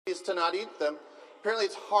is to not eat them. Apparently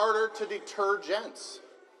it's harder to deter gents.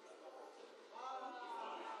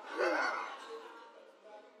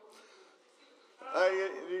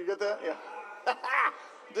 You get that? Yeah.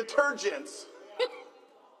 Detergents.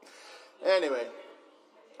 Anyway,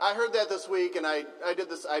 I heard that this week, and I did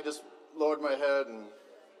this. I just lowered my head and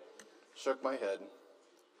shook my head.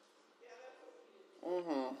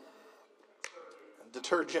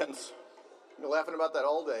 Detergents. You're laughing about that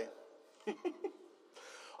all day.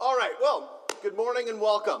 All right, well, good morning and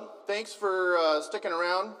welcome. Thanks for sticking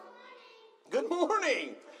around. Good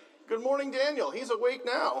morning. Good morning, Daniel. He's awake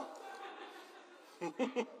now.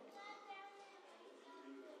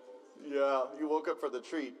 Yeah, you woke up for the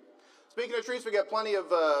treat. Speaking of treats, we got plenty of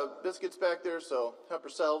biscuits back there, so help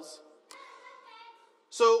yourselves.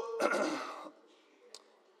 So,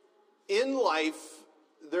 in life,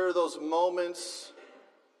 there are those moments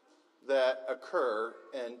that occur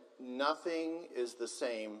and nothing is the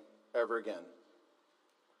same ever again.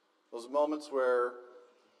 Those moments where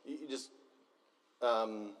you just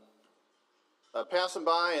pass them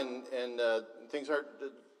by and things are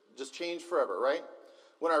just change forever, right?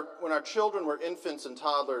 When our children were infants and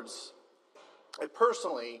toddlers, I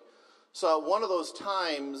personally saw one of those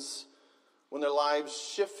times when their lives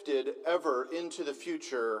shifted ever into the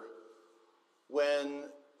future when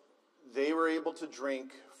they were able to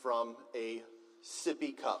drink from a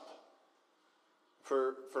sippy cup.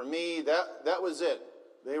 For me, that was it.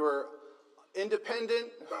 They were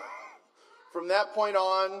independent from that point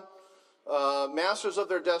on, masters of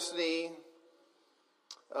their destiny.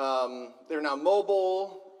 They're now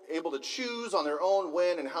mobile, able to choose on their own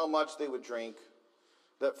when and how much they would drink.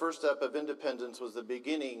 That first step of independence was the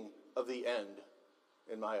beginning of the end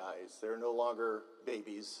in my eyes. They're no longer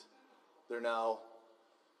babies. They're now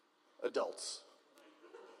adults.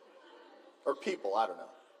 Or people, I don't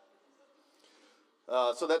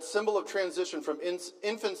know. So that symbol of transition from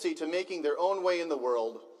infancy to making their own way in the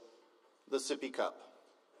world, the sippy cup.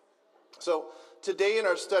 So today in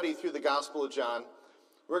our study through the Gospel of John,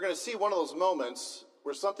 we're going to see one of those moments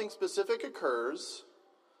where something specific occurs,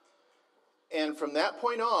 and from that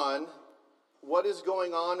point on, what is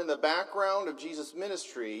going on in the background of Jesus'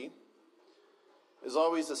 ministry is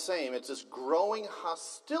always the same. It's this growing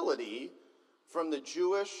hostility from the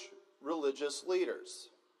Jewish religious leaders.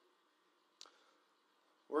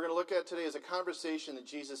 We're going to look at today is a conversation that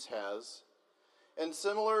Jesus has, and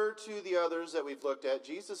similar to the others that we've looked at,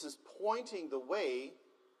 Jesus is pointing the way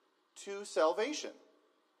to salvation.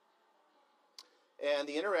 And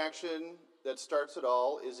the interaction that starts it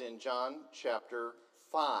all is in John chapter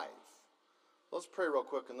 5. Let's pray real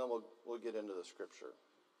quick and then we'll get into the scripture.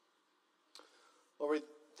 Lord, we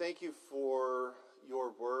thank you for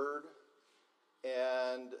your word.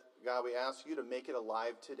 And God, we ask you to make it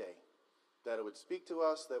alive today. That it would speak to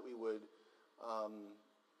us, that we would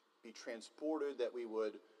be transported, that we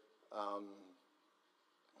would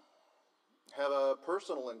have a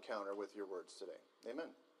personal encounter with your words today. Amen.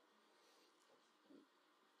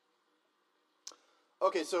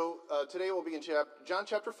 Okay, so today we'll be in John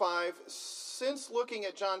chapter 5. Since looking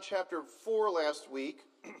at John chapter 4 last week,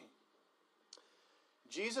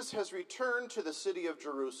 Jesus has returned to the city of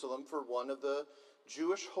Jerusalem for one of the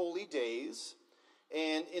Jewish holy days.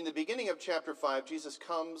 And in the beginning of chapter 5, Jesus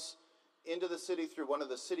comes into the city through one of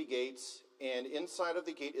the city gates, and inside of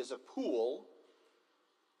the gate is a pool.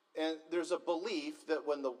 And there's a belief that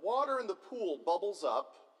when the water in the pool bubbles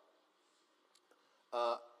up,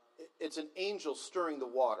 it's an angel stirring the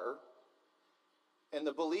water. And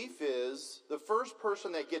the belief is the first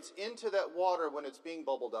person that gets into that water when it's being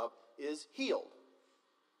bubbled up is healed.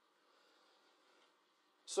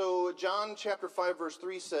 So John chapter 5 verse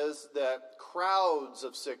 3 says that crowds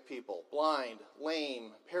of sick people, blind,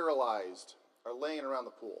 lame, paralyzed, are laying around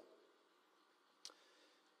the pool.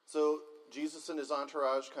 So Jesus and his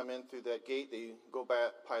entourage come in through that gate. They go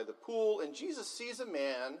back by the pool, and Jesus sees a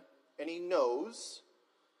man, and he knows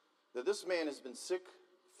that this man has been sick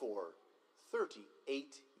for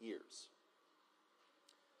 38 years.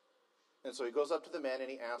 And so he goes up to the man and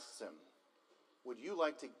he asks him, "Would you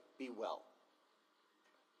like to be well?"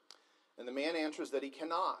 And the man answers that he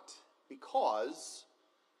cannot, because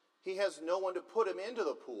he has no one to put him into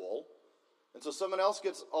the pool, and so someone else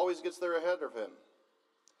always gets there ahead of him.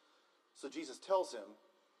 So Jesus tells him,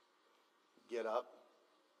 "Get up,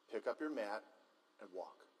 pick up your mat, and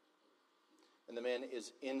walk." And the man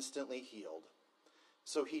is instantly healed.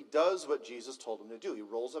 So he does what Jesus told him to do. He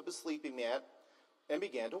rolls up his sleeping mat and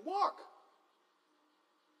began to walk.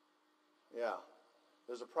 Yeah,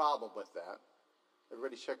 there's a problem with that.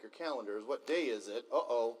 Everybody check your calendars. What day is it?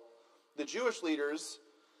 Uh-oh. The Jewish leaders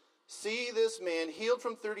See this man healed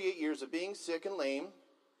from 38 years of being sick and lame,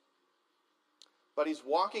 but he's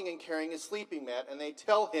walking and carrying his sleeping mat, and they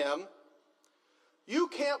tell him, you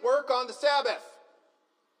can't work on the Sabbath.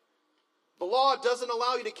 The law doesn't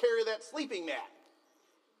allow you to carry that sleeping mat.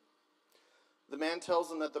 The man tells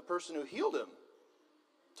them that the person who healed him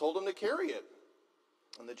told him to carry it.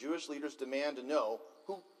 And the Jewish leaders demand to know,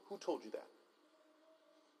 who told you that?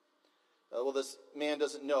 Well, this man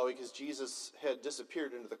doesn't know because Jesus had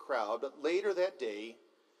disappeared into the crowd. But later that day,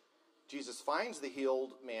 Jesus finds the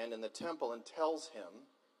healed man in the temple and tells him,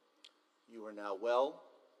 you are now well.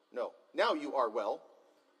 No, now you are well.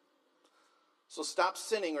 So stop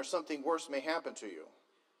sinning or something worse may happen to you.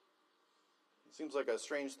 It seems like a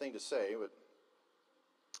strange thing to say, but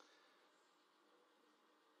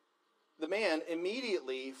the man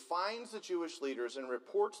immediately finds the Jewish leaders and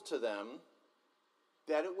reports to them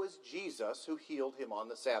that it was Jesus who healed him on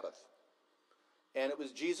the Sabbath. And it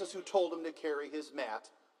was Jesus who told him to carry his mat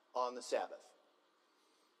on the Sabbath.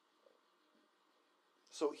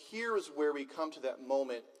 So here is where we come to that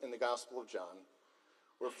moment in the Gospel of John,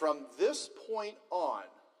 where from this point on,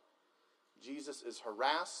 Jesus is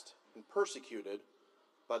harassed and persecuted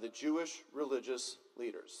by the Jewish religious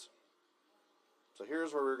leaders. So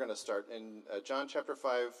here's where we're going to start in John chapter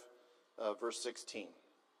 5, verse 16.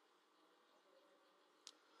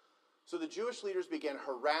 So the Jewish leaders began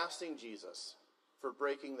harassing Jesus for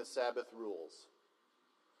breaking the Sabbath rules.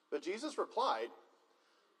 But Jesus replied,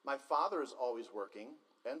 my Father is always working,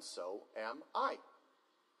 and so am I.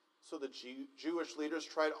 So the Jewish leaders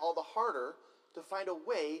tried all the harder to find a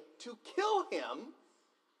way to kill him.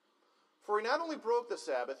 For he not only broke the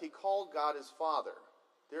Sabbath, he called God his Father,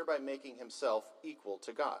 thereby making himself equal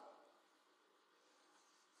to God.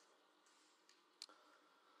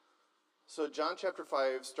 So John chapter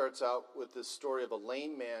 5 starts out with this story of a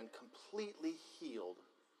lame man completely healed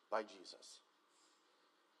by Jesus.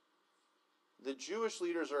 The Jewish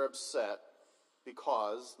leaders are upset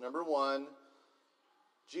because, number one,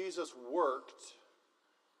 Jesus worked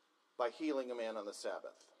by healing a man on the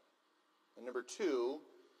Sabbath. And number two,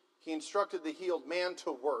 he instructed the healed man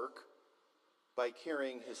to work by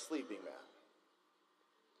carrying his sleeping mat.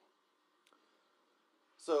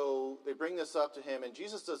 So they bring this up to him, and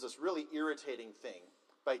Jesus does this really irritating thing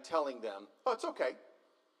by telling them, oh, it's okay.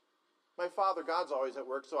 My Father, God's always at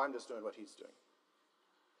work, so I'm just doing what he's doing.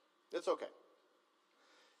 It's okay.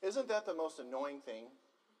 Isn't that the most annoying thing?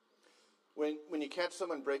 When you catch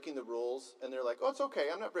someone breaking the rules, and they're like, oh, it's okay,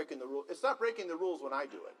 I'm not breaking the rules. It's not breaking the rules when I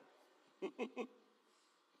do it.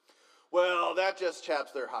 Well, that just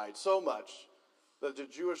chaps their hide so much that the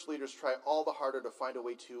Jewish leaders try all the harder to find a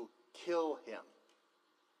way to kill him.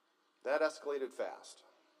 That escalated fast.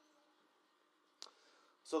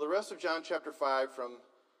 So the rest of John chapter 5 from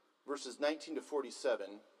verses 19 to 47,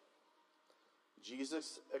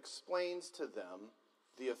 Jesus explains to them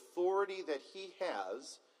the authority that he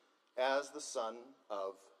has as the Son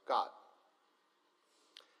of God.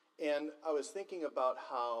 And I was thinking about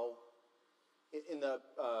how in the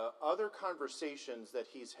other conversations that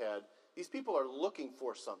he's had, these people are looking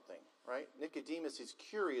for something, right? Nicodemus, he's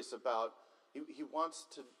curious about, he wants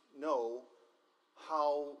to know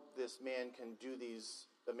how this man can do these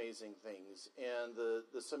amazing things. And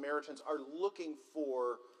the Samaritans are looking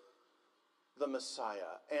for the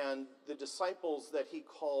Messiah. And the disciples that he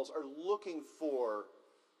calls are looking for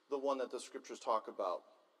the one that the scriptures talk about.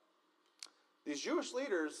 These Jewish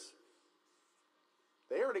leaders,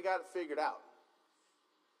 they already got it figured out.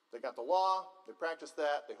 They got the law, they practice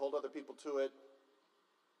that, they hold other people to it.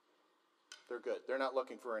 They're good. They're not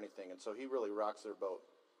looking for anything. And so he really rocks their boat.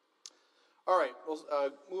 All right, we'll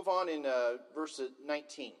move on in verse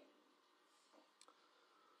 19.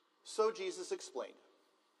 So Jesus explained,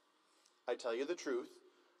 I tell you the truth,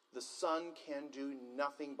 the Son can do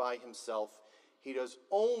nothing by himself. He does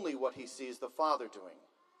only what he sees the Father doing.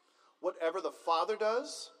 Whatever the Father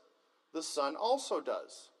does, the Son also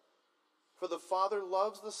does. For the Father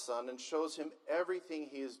loves the Son and shows him everything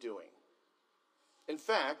he is doing. In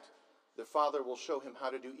fact, the Father will show him how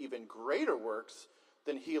to do even greater works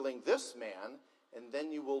than healing this man, and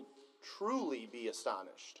then you will truly be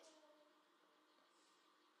astonished.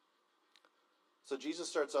 So Jesus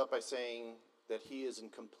starts out by saying that he is in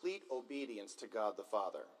complete obedience to God the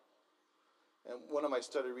Father. And one of my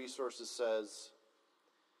study resources says,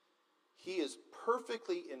 he is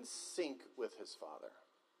perfectly in sync with his Father.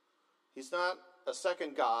 He's not a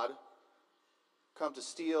second God come to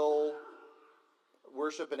steal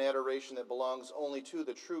worship and adoration that belongs only to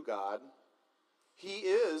the true God. He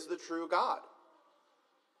is the true God.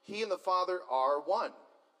 He and the Father are one.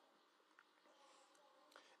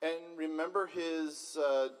 And remember his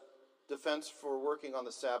defense for working on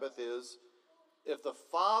the Sabbath is, if the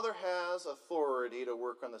Father has authority to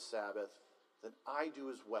work on the Sabbath, then I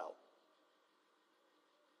do as well.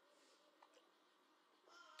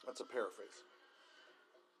 That's a paraphrase.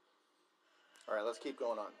 All right, let's keep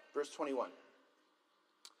going on. Verse 21.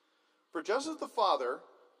 For just as the Father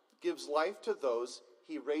gives life to those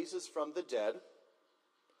he raises from the dead,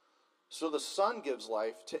 so the Son gives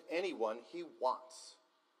life to anyone he wants.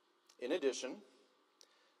 In addition,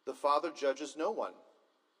 the Father judges no one.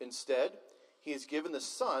 Instead, he has given the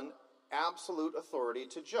Son absolute authority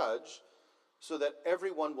to judge, so that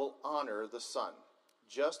everyone will honor the Son,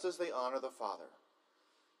 just as they honor the Father.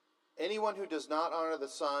 Anyone who does not honor the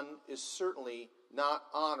Son is certainly not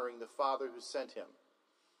honoring the Father who sent him.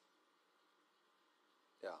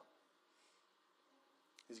 Yeah.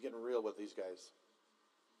 He's getting real with these guys.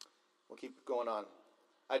 We'll keep going on.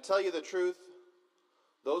 I tell you the truth,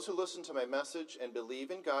 those who listen to my message and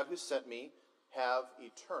believe in God who sent me have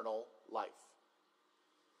eternal life.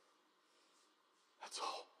 That's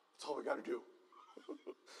all. That's all we got to do.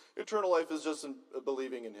 Eternal life is just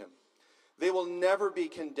believing in him. They will never be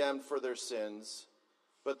condemned for their sins,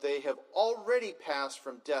 but they have already passed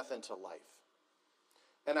from death into life.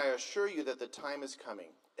 And I assure you that the time is coming.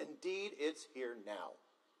 Indeed, it's here now,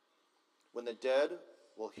 when the dead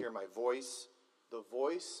will hear my voice, the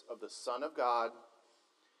voice of the Son of God,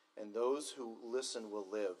 and those who listen will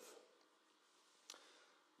live.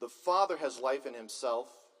 The Father has life in himself,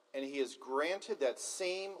 and he has granted that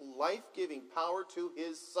same life-giving power to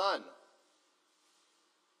his Son.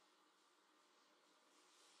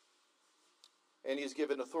 And he has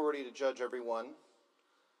given authority to judge everyone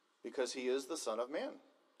because he is the Son of Man.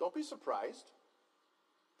 Don't be surprised.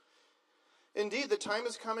 Indeed, the time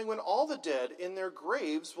is coming when all the dead in their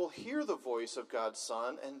graves will hear the voice of God's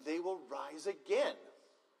Son, and they will rise again.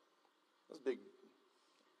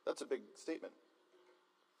 That's a big statement.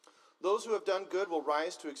 Those who have done good will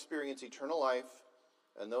rise to experience eternal life,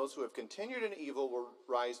 and those who have continued in evil will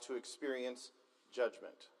rise to experience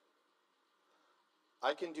judgment.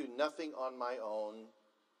 I can do nothing on my own.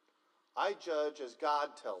 I judge as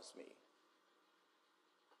God tells me.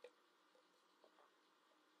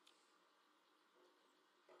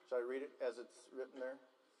 Should I read it as it's written there?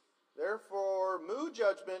 Therefore,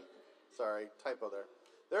 typo there.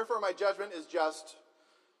 Therefore, my judgment is just,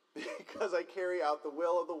 because I carry out the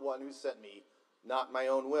will of the one who sent me, not my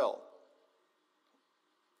own will.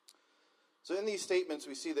 So in these statements,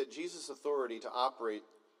 we see that Jesus' authority to operate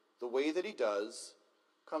the way that he does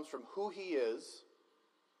comes from who he is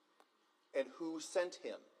and who sent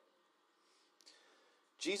him.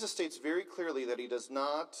 Jesus states very clearly that he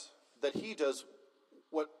does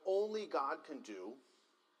what only God can do.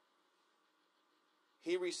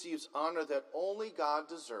 He receives honor that only God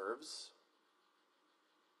deserves,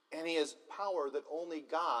 and he has power that only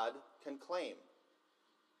God can claim.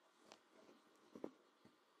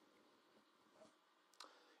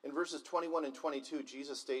 In verses 21 and 22,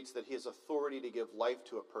 Jesus states that he has authority to give life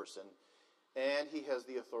to a person, and he has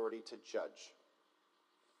the authority to judge.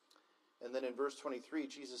 And then in verse 23,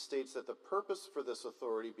 Jesus states that the purpose for this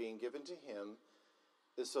authority being given to him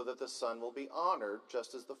is so that the Son will be honored,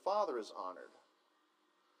 just as the Father is honored.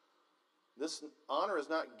 This honor is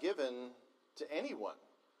not given to anyone.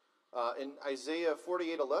 In Isaiah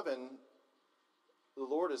 48:11, the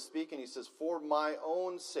Lord is speaking. He says, for my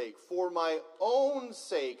own sake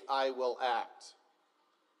I will act.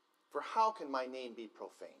 For how can my name be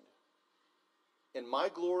profaned? In my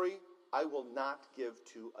glory I will not give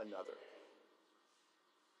to another.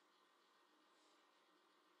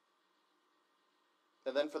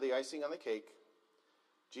 And then for the icing on the cake,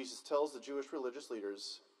 Jesus tells the Jewish religious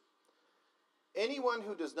leaders, anyone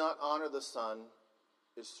who does not honor the Son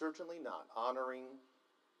is certainly not honoring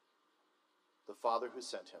the Father who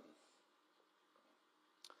sent him.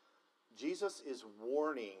 Jesus is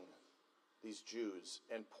warning these Jews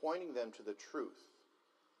and pointing them to the truth,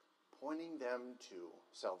 pointing them to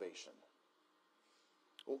salvation.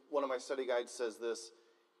 One of my study guides says this: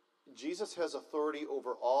 Jesus has authority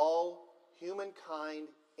over all humankind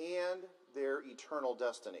and their eternal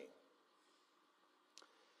destiny.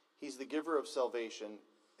 He's the giver of salvation,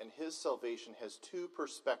 and his salvation has two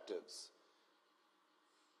perspectives.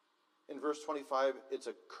 In verse 25, it's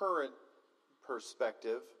a current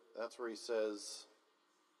perspective. That's where he says,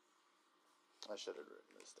 I should have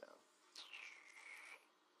written this down.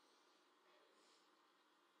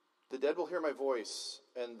 The dead will hear my voice,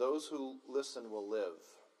 and those who listen will live.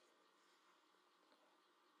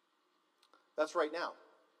 That's right now.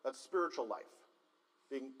 That's spiritual life.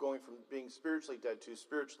 Going from being spiritually dead to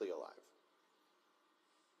spiritually alive.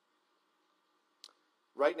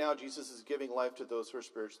 Right now, Jesus is giving life to those who are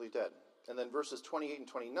spiritually dead. And then verses 28 and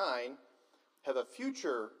 29 have a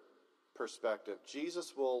future perspective.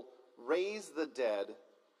 Jesus will raise the dead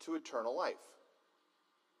to eternal life.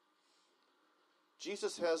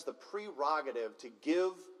 Jesus has the prerogative to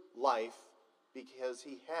give life because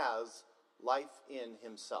he has life in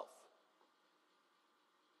himself.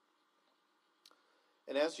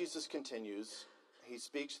 And as Jesus continues, he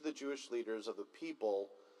speaks to the Jewish leaders of the people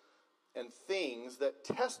and things that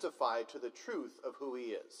testify to the truth of who he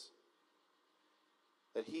is.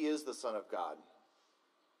 That he is the Son of God.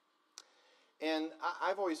 And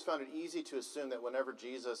I've always found it easy to assume that whenever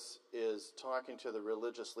Jesus is talking to the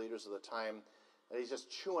religious leaders of the time, that he's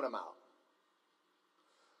just chewing them out.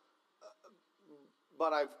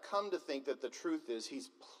 But I've come to think that the truth is he's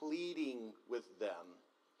pleading with them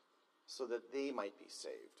so that they might be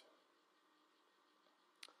saved.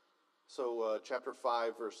 So chapter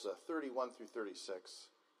 5, verse 31 through 36.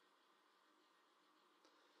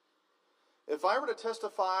 If I were to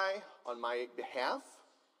testify on my behalf,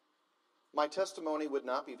 my testimony would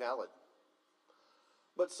not be valid.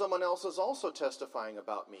 But someone else is also testifying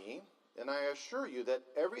about me, and I assure you that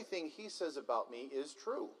everything he says about me is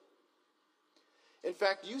true. In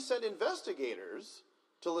fact, you sent investigators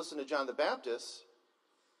to listen to John the Baptist,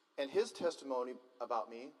 and his testimony about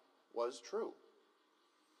me was true.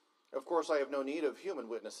 Of course, I have no need of human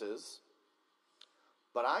witnesses,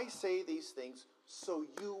 but I say these things so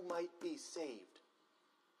you might be saved.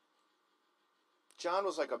 John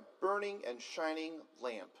was like a burning and shining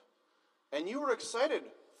lamp, and you were excited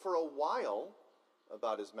for a while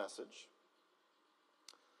about his message.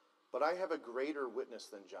 But I have a greater witness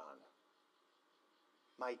than John.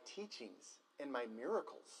 My teachings and my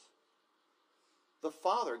miracles. The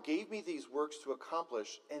Father gave me these works to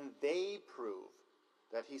accomplish, and they prove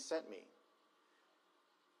that he sent me.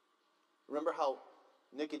 Remember how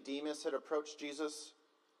Nicodemus had approached Jesus?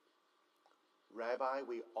 Rabbi,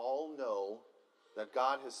 we all know that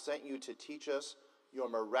God has sent you to teach us. Your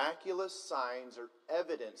miraculous signs are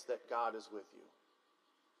evidence that God is with you.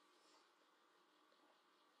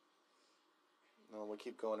 Now we'll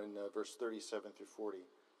keep going in verse 37 through 40.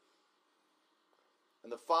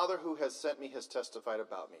 And the Father who has sent me has testified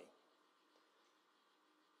about me.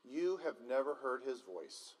 You have never heard his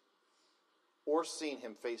voice or seen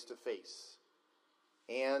him face to face,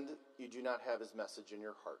 and you do not have his message in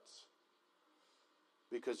your hearts,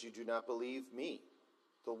 because you do not believe me,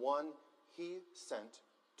 the one he sent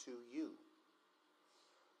to you.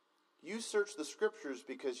 You search the Scriptures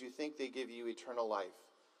because you think they give you eternal life,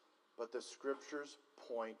 but the Scriptures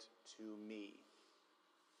point to me.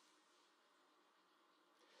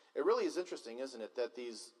 It really is interesting, isn't it, that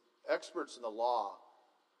these experts in the law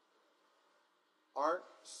aren't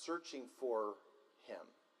searching for him,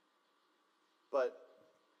 but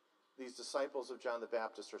these disciples of John the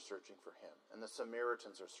Baptist are searching for him, and the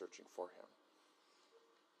Samaritans are searching for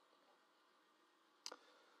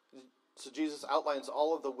him. So Jesus outlines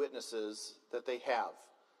all of the witnesses that they have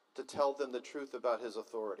to tell them the truth about his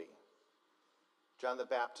authority. John the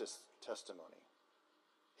Baptist's testimony,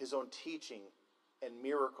 his own teaching and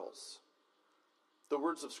miracles. The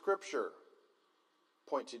words of Scripture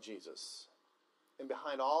point to Jesus. And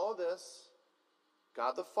behind all of this,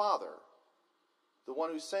 God the Father, the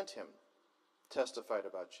one who sent him, testified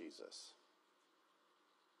about Jesus.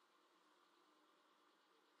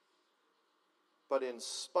 But in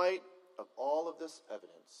spite of all of this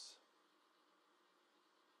evidence,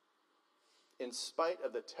 in spite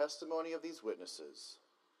of the testimony of these witnesses,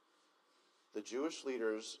 the Jewish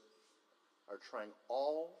leaders are trying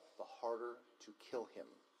all the harder to kill him.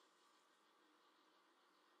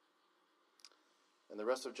 And the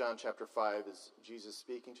rest of John chapter 5 is Jesus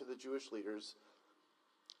speaking to the Jewish leaders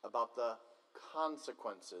about the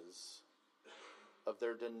consequences of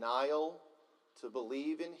their denial to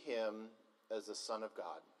believe in him as the Son of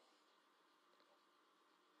God.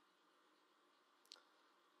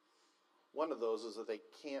 One of those is that they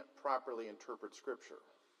can't properly interpret Scripture.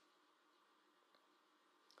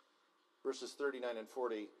 Verses 39 and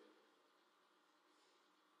 40,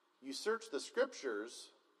 you search the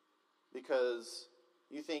Scriptures because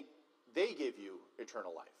you think they give you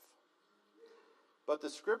eternal life. But the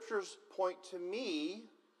Scriptures point to me,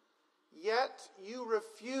 yet you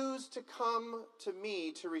refuse to come to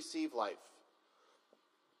me to receive life.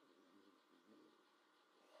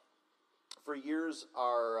 For years,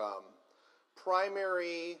 our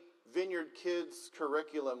primary Vineyard Kids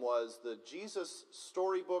curriculum was the Jesus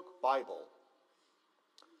Storybook Bible,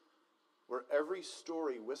 where every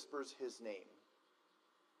story whispers his name.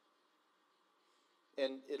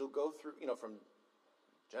 And it'll go through, from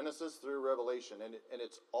Genesis through Revelation, and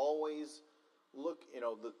it's always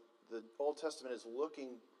the Old Testament is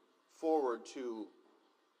looking forward to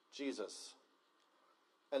Jesus.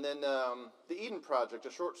 And then the Eden Project,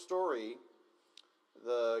 a short story,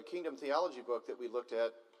 the Kingdom Theology book that we looked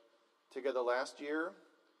at together last year,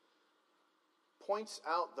 points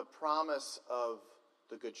out the promise of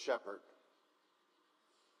the Good Shepherd,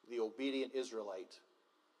 the obedient Israelite,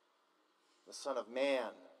 the Son of Man,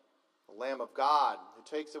 the Lamb of God, who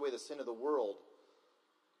takes away the sin of the world.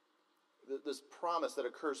 This promise that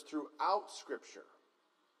occurs throughout Scripture.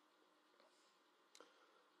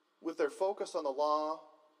 With their focus on the law,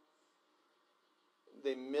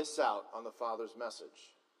 they miss out on the Father's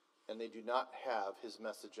message, and they do not have his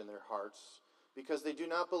message in their hearts because they do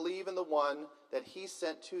not believe in the one that he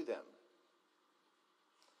sent to them.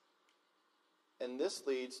 And this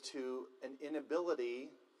leads to an inability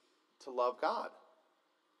to love God.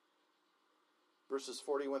 Verses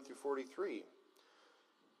 41 through 43.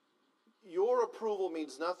 Your approval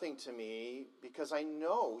means nothing to me because I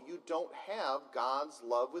know you don't have God's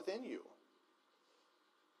love within you.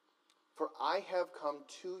 For I have come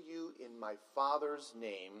to you in my Father's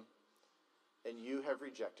name, and you have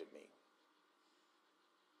rejected me.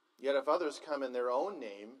 Yet if others come in their own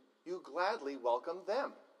name, you gladly welcome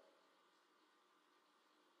them.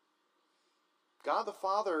 God the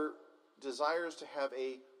Father desires to have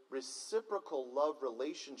a reciprocal love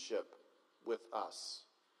relationship with us,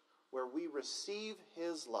 where we receive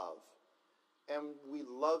his love and we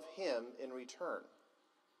love him in return.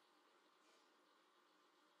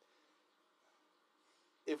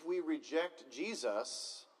 If we reject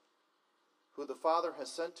Jesus, who the Father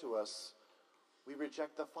has sent to us, we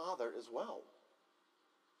reject the Father as well.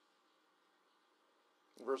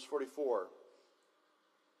 Verse 44.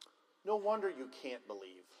 No wonder you can't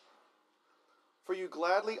believe. For you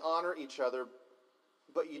gladly honor each other,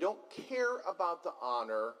 but you don't care about the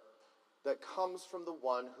honor that comes from the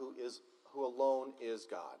one who alone is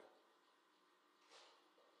God.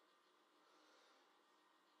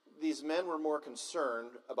 These men were more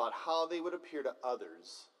concerned about how they would appear to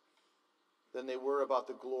others than they were about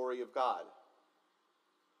the glory of God.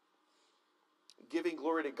 Giving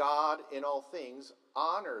glory to God in all things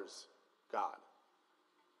honors God.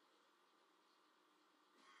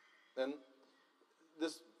 And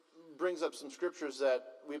this brings up some scriptures that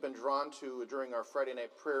we've been drawn to during our Friday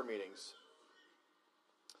night prayer meetings.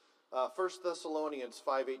 1 Thessalonians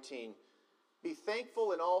 5:18. Be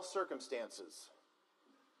thankful in all circumstances,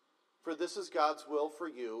 for this is God's will for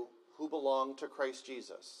you who belong to Christ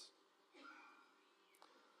Jesus.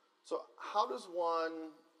 So how does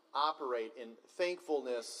one operate in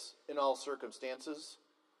thankfulness in all circumstances?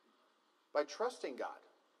 By trusting God.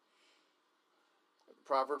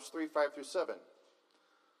 Proverbs 3:5-7.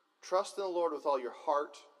 Trust in the Lord with all your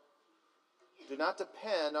heart. Do not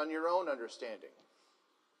depend on your own understanding.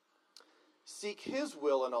 Seek his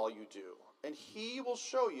will in all you do, and he will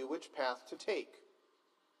show you which path to take.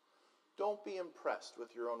 Don't be impressed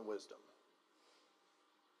with your own wisdom.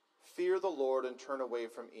 Fear the Lord and turn away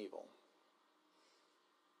from evil.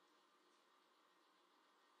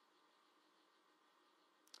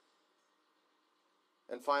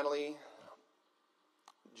 And finally,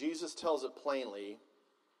 Jesus tells it plainly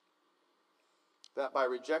that by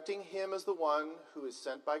rejecting him as the one who is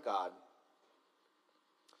sent by God,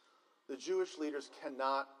 the Jewish leaders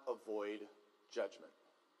cannot avoid judgment.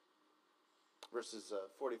 Verses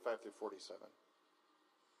 45-47.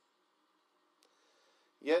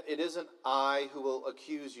 Yet it isn't I who will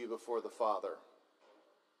accuse you before the Father.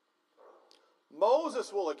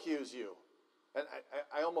 Moses will accuse you. And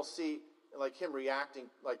I almost see like him reacting,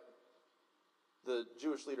 like the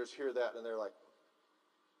Jewish leaders hear that and they're like,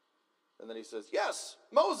 and then he says, yes,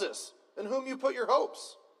 Moses, in whom you put your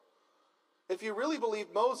hopes. If you really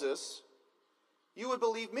believe Moses, you would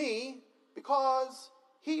believe me because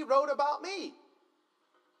he wrote about me.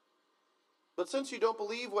 But since you don't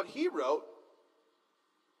believe what he wrote,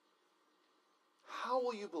 how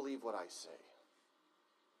will you believe what I say?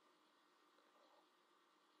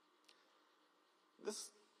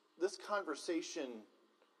 This conversation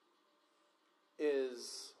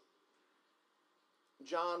is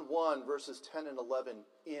John 1, verses 10 and 11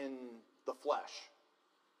 in the flesh,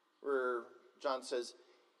 where John says,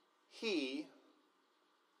 he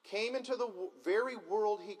came into the very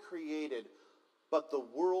world he created, but the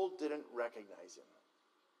world didn't recognize him.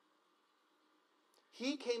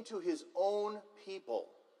 He came to his own people,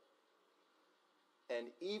 and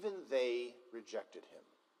even they rejected him.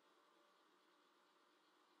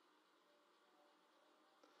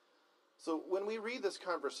 So when we read this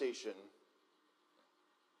conversation,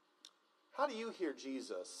 How do you hear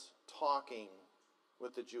Jesus talking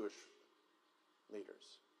with the Jewish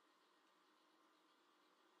leaders?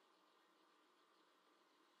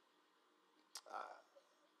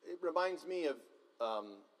 It reminds me of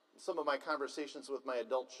some of my conversations with my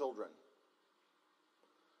adult children.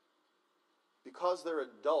 Because they're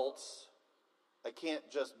adults, I can't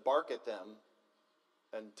just bark at them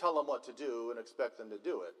and tell them what to do and expect them to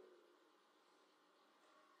do it.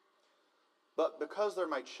 But because they're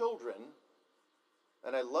my children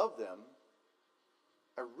and I love them,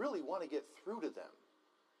 I really want to get through to them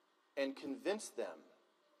and convince them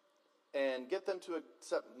and get them to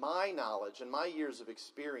accept my knowledge and my years of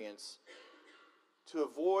experience to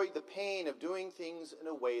avoid the pain of doing things in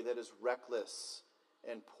a way that is reckless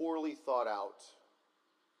and poorly thought out.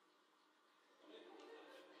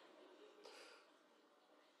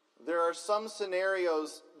 There are some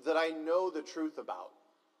scenarios that I know the truth about.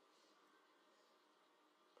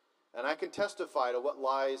 And I can testify to what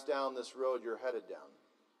lies down this road you're headed down.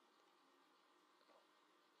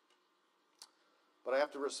 But I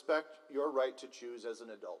have to respect your right to choose as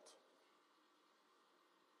an adult.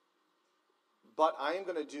 But I'm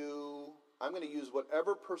going to use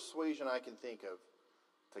whatever persuasion I can think of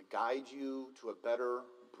to guide you to a better,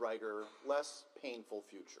 brighter, less painful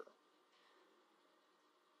future.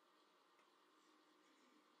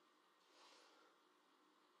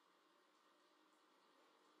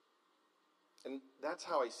 And that's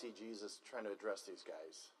how I see Jesus trying to address these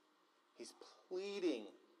guys. He's pleading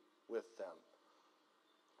with them.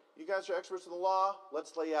 You guys are experts in the law.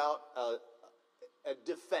 Let's lay out a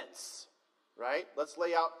defense, right? Let's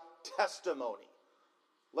lay out testimony.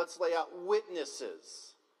 Let's lay out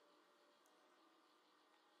witnesses.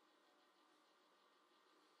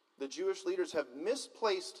 The Jewish leaders have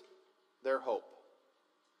misplaced their hope.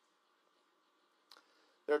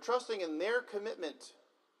 They're trusting in their commitment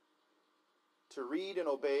to read and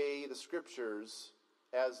obey the Scriptures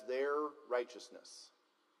as their righteousness.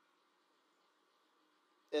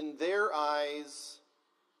 In their eyes,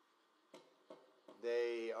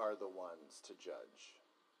 they are the ones to judge.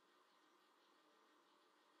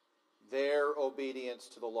 Their obedience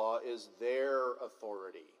to the law is their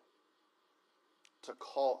authority to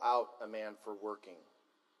call out a man for working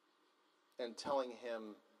and telling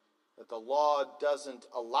him that the law doesn't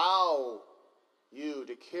allow you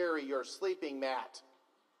to carry your sleeping mat,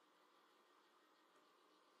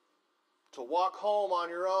 to walk home on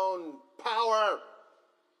your own power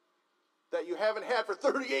that you haven't had for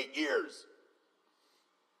 38 years.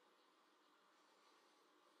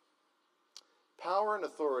 Power and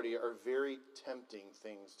authority are very tempting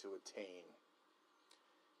things to attain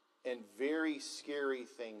and very scary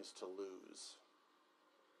things to lose.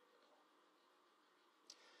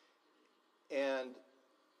 And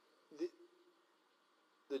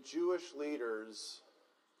the Jewish leaders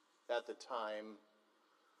at the time,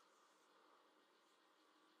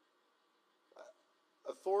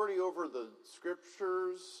 authority over the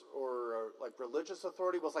Scriptures or like religious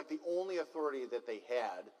authority was like the only authority that they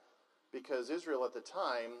had, because Israel at the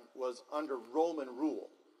time was under Roman rule.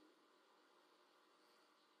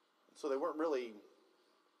 So they weren't really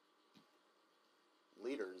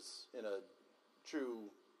leaders in a true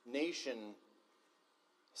nation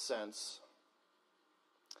sense.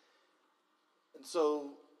 And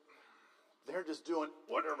so they're just doing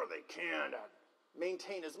whatever they can to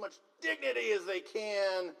maintain as much dignity as they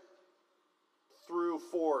can through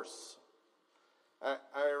force.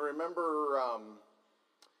 I remember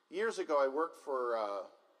years ago I worked for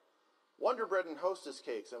Wonder Bread and Hostess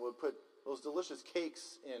Cakes, and would put those delicious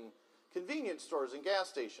cakes in convenience stores and gas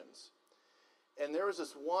stations. And there was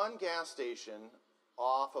this one gas station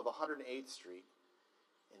off of 108th Street,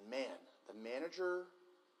 and man, the manager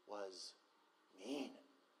was mean.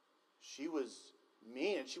 She was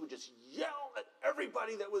mean, and she would just yell at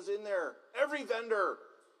everybody that was in there, every vendor.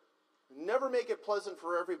 Never make it pleasant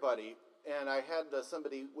for everybody. And I had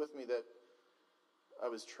somebody with me that I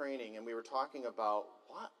was training, and we were talking about,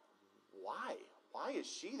 why is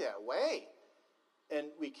she that way? And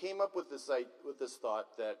we came up with this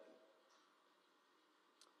thought that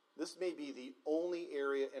this may be the only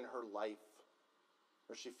area in her life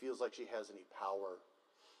where she feels like she has any power.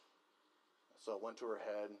 So it went to her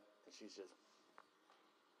head, and she's just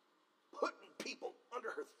putting people under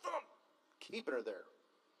her thumb, keeping her there.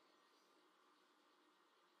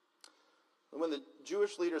 And when the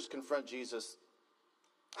Jewish leaders confront Jesus,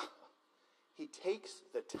 he takes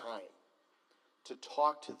the time to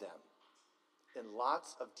talk to them in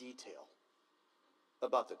lots of detail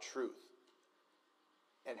about the truth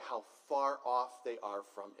and how far off they are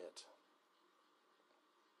from it.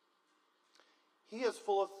 He has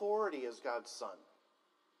full authority as God's Son.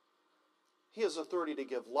 He has authority to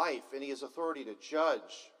give life, and he has authority to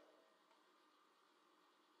judge.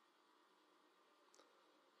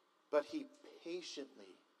 But he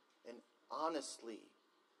patiently and honestly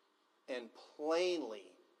and plainly,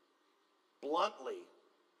 bluntly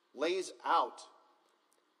lays out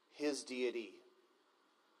his deity.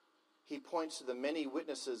 He points to the many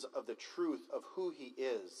witnesses of the truth of who he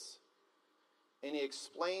is, and he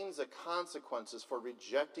explains the consequences for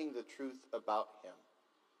rejecting the truth about him.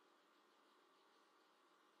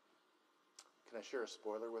 Can I share a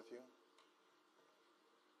spoiler with you?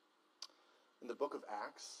 In the book of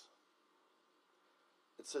Acts,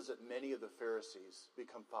 it says that many of the Pharisees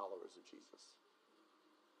become followers of Jesus.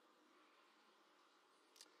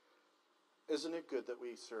 Isn't it good that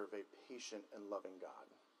we serve a patient and loving God?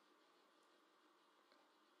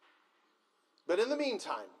 But in the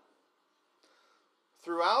meantime,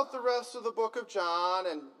 throughout the rest of the book of John,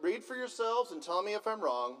 and read for yourselves and tell me if I'm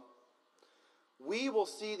wrong, we will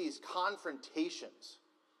see these confrontations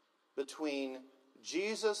between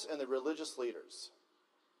Jesus and the religious leaders.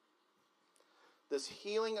 This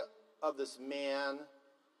healing of this man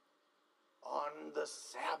on the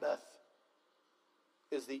Sabbath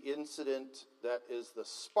is the incident that is the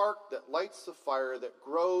spark that lights the fire that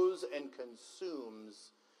grows and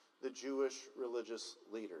consumes the Jewish religious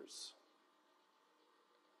leaders.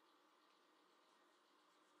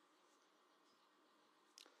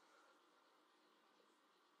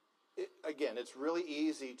 Again, it's really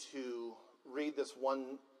easy to read this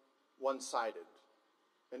one-sided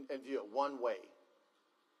and view it one way.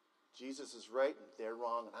 Jesus is right and they're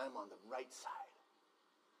wrong, and I'm on the right side,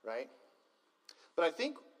 right? But I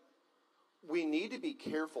think we need to be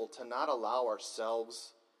careful to not allow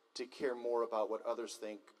ourselves to care more about what others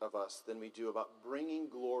think of us than we do about bringing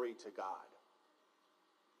glory to God.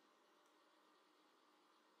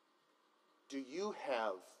 Do you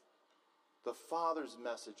have the Father's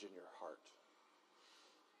message in your heart?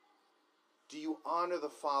 Do you honor the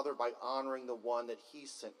Father by honoring the one that he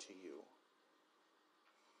sent to you?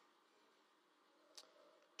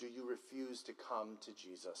 Do you refuse to come to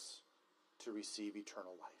Jesus to receive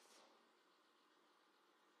eternal life?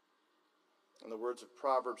 In the words of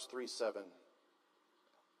Proverbs 3:7,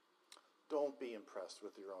 don't be impressed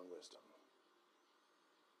with your own wisdom.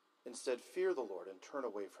 Instead, fear the Lord and turn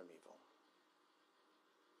away from evil.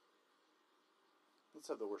 Let's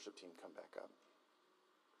have the worship team come back up.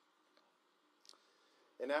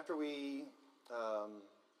 And after we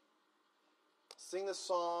sing this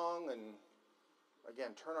song and,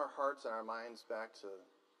 again, turn our hearts and our minds back to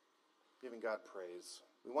giving God praise,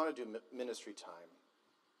 we want to do ministry time.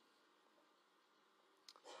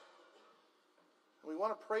 And we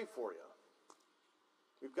want to pray for you.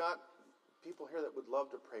 We've got people here that would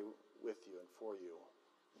love to pray with you and for you.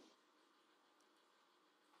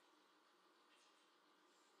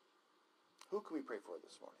 Who can we pray for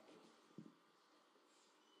this morning?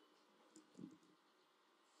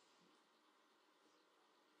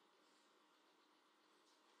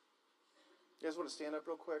 You guys want to stand up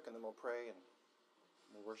real quick and then we'll pray and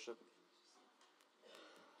we'll worship?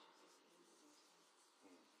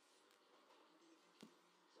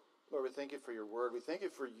 Lord, we thank you for your word. We thank you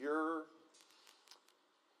for your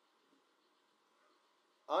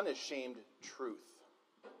unashamed truth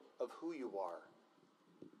of who you are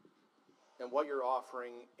and what you're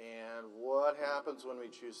offering and what happens when we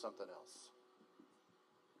choose something else.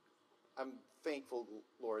 I'm thankful,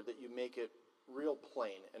 Lord, that you make it real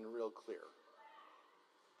plain and real clear.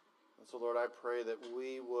 And so, Lord, I pray that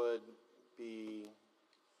we would be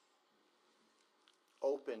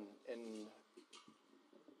open and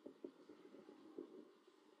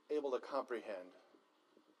able to comprehend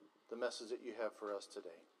the message that you have for us today.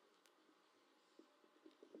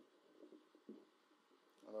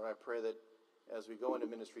 And Lord, I pray that as we go into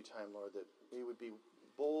ministry time, Lord, that we would be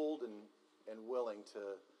bold and willing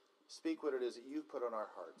to speak what it is that you've put on our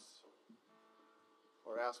hearts,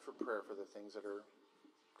 or ask for prayer for the things that are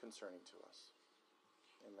concerning to us.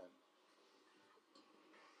 Amen.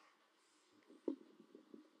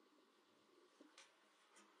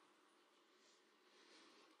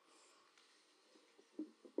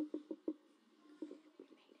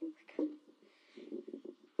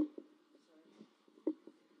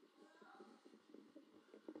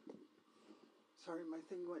 Sorry, my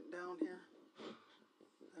thing went down here.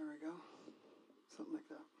 There we go. Something like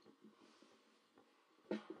that.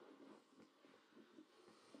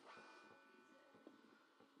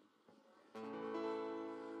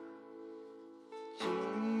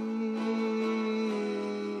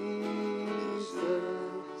 Jesus,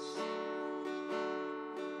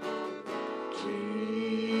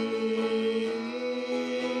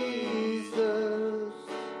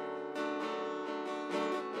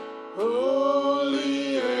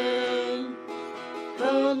 Holy and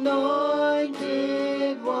anointed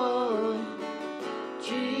one,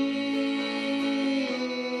 Jesus,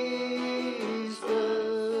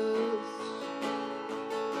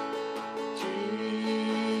 Jesus,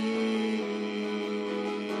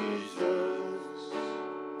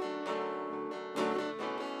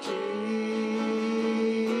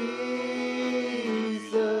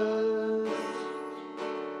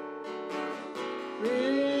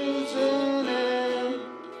 risen and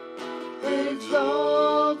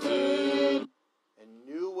exalted, and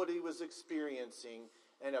knew what he was experiencing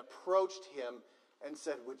and approached him and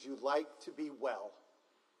said, "Would you like to be well?"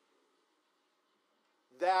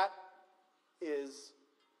 That is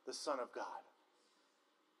the Son of God,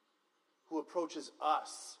 who approaches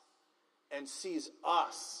us and sees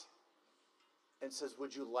us and says,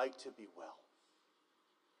 "Would you like to be well?"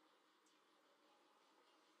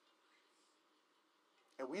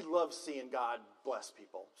 And we love seeing God bless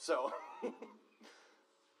people. So,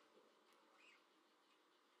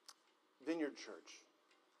 Vineyard Church,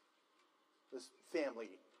 this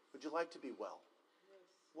family, would you like to be well? Yes.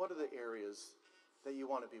 What are the areas that you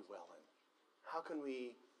want to be well in? How can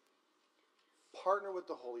we partner with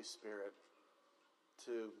the Holy Spirit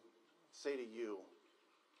to say to you,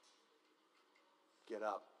 get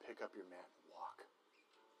up, pick up your mat, and walk?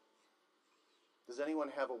 Does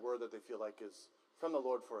anyone have a word that they feel like is from the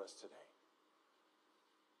Lord for us today?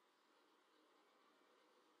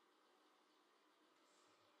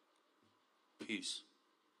 Peace.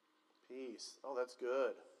 Peace. Oh, that's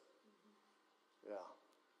good. Yeah.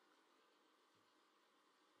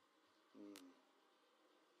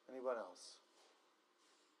 Anyone else?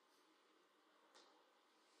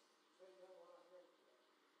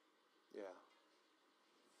 Yeah.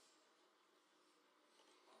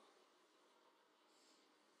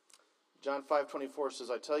 John 5:24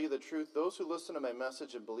 says, "I tell you the truth, those who listen to my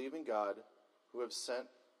message and believe in God who have sent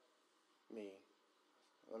me."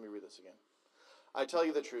 Let me read this again. "I tell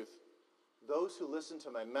you the truth, those who listen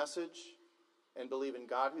to my message and believe in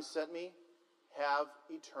God who sent me have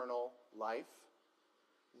eternal life.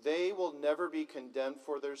 They will never be condemned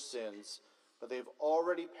for their sins, but they've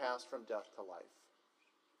already passed from death to life."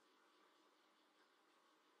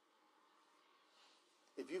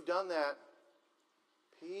 If you've done that,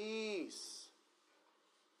 peace.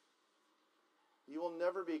 You will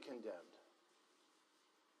never be condemned.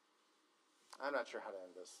 I'm not sure how to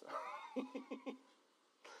end this.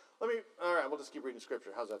 All right, we'll just keep reading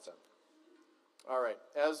scripture. How's that sound? All right,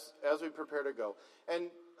 as we prepare to go.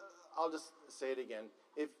 And I'll just say it again.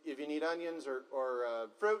 If you need onions or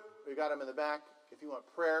fruit, we got them in the back. If you want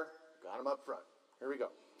prayer, got them up front. Here we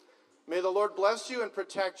go. May the Lord bless you and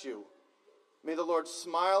protect you. May the Lord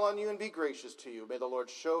smile on you and be gracious to you. May the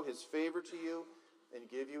Lord show his favor to you and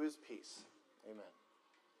give you his peace. Amen.